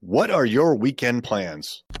What are your weekend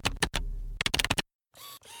plans?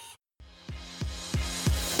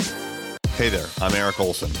 Hey there, I'm Eric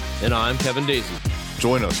Olson. And I'm Kevin Daisy.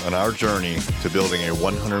 Join us on our journey to building a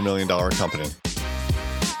 $100 million company.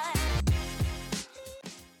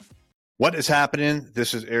 What is happening?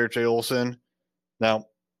 This is Eric J. Olson. Now,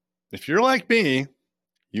 if you're like me,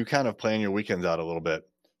 you kind of plan your weekends out a little bit.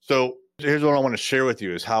 So here's what I want to share with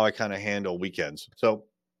you is how I kind of handle weekends. So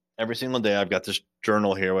every single day, I've got this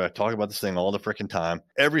journal here where I talk about this thing all the freaking time.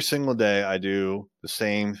 Every single day, I do the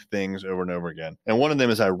same things over and over again. And one of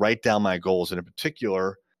them is I write down my goals. And in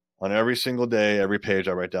particular, on every single day, every page,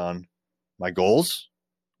 I write down my goals,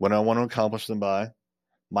 when I want to accomplish them by,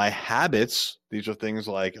 my habits. These are things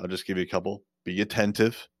like, I'll just give you a couple. Be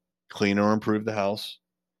attentive, clean or improve the house,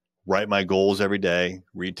 write my goals every day,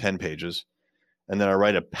 read 10 pages. And then I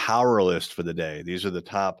write a power list for the day. These are the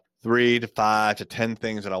top 3 to 5 to 10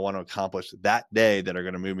 things that I want to accomplish that day that are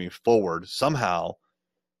going to move me forward somehow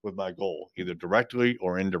with my goal, either directly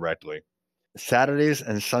or indirectly. Saturdays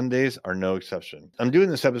and Sundays are no exception. I'm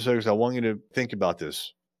doing this episode because I want you to think about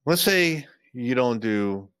this. Let's say you don't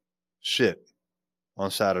do shit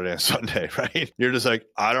on Saturday and Sunday, right? You're just like,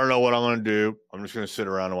 I don't know what I'm going to do. I'm just going to sit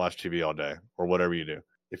around and watch TV all day or whatever you do.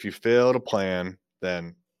 If you fail to plan,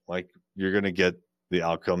 then like you're going to get the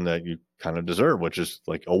outcome that you kind of deserve, which is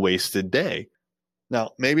like a wasted day.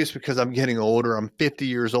 Now, maybe it's because I'm getting older. I'm 50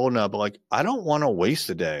 years old now, but like, I don't want to waste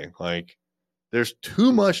a day. Like, there's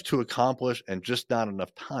too much to accomplish and just not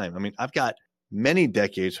enough time. I mean, I've got many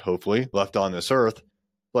decades, hopefully, left on this earth,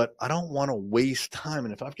 but I don't want to waste time.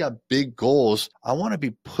 And if I've got big goals, I want to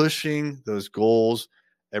be pushing those goals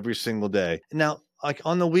every single day. Now, like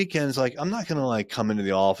on the weekends, like I'm not going to like come into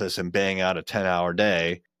the office and bang out a 10-hour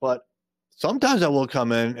day, but sometimes I will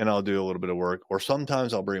come in and I'll do a little bit of work, or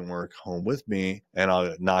sometimes I'll bring work home with me and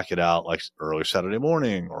I'll knock it out like early Saturday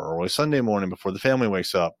morning or early Sunday morning before the family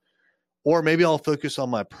wakes up. Or maybe I'll focus on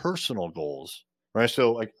my personal goals, right?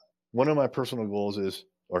 So like one of my personal goals is,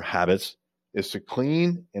 or habits, is to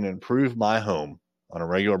clean and improve my home on a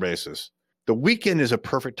regular basis. The weekend is a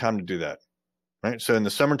perfect time to do that, right? So in the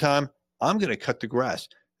summertime, I'm going to cut the grass.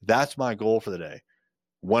 That's my goal for the day.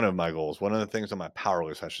 One of my goals, one of the things on my power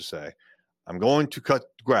list, I should say. I'm going to cut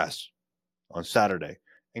grass on Saturday.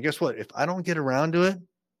 And guess what? If I don't get around to it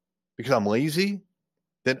because I'm lazy,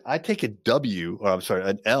 then I take an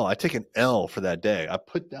L. I take an L for that day. I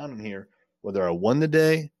put down in here whether I won the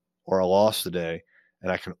day or I lost the day.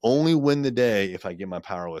 And I can only win the day if I get my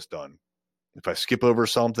power list done. If I skip over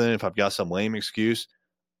something, if I've got some lame excuse,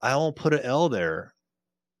 I won't put an L there.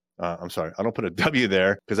 I don't put a W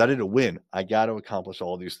there because I didn't win. I got to accomplish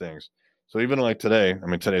all these things. So even like today, I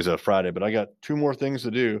mean, today's a Friday, but I got 2 more things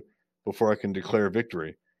to do before I can declare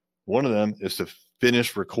victory. One of them is to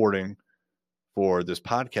finish recording for this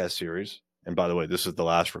podcast series. And by the way, this is the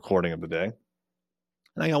last recording of the day.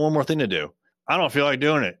 And I got one more thing to do. I don't feel like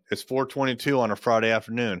doing it. It's 4:22 on a Friday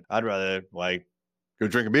afternoon. I'd rather like go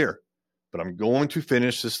drink a beer. But I'm going to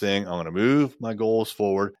finish this thing. I'm going to move my goals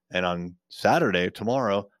forward. And on Saturday,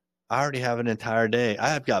 tomorrow, I already have an entire day.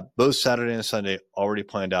 I have got both Saturday and Sunday already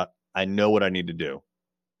planned out. I know what I need to do.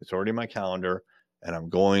 It's already in my calendar, and I'm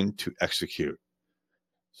going to execute.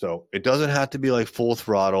 So it doesn't have to be like full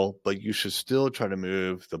throttle, but you should still try to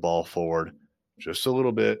move the ball forward just a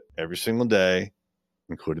little bit every single day,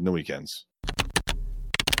 including the weekends.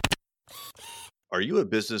 Are you a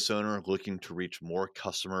business owner looking to reach more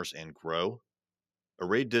customers and grow?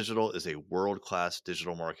 Array Digital is a world-class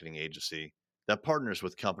digital marketing agency that partners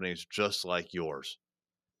with companies just like yours.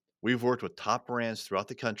 We've worked with top brands throughout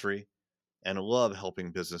the country and love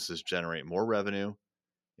helping businesses generate more revenue,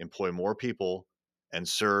 employ more people, and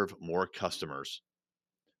serve more customers.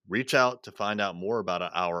 Reach out to find out more about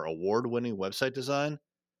our award-winning website design,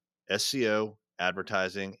 SEO,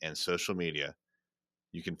 advertising, and social media.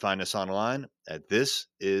 You can find us online at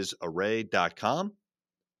thisisarray.com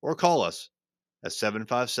or call us at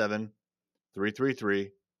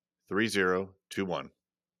 757-333-3021.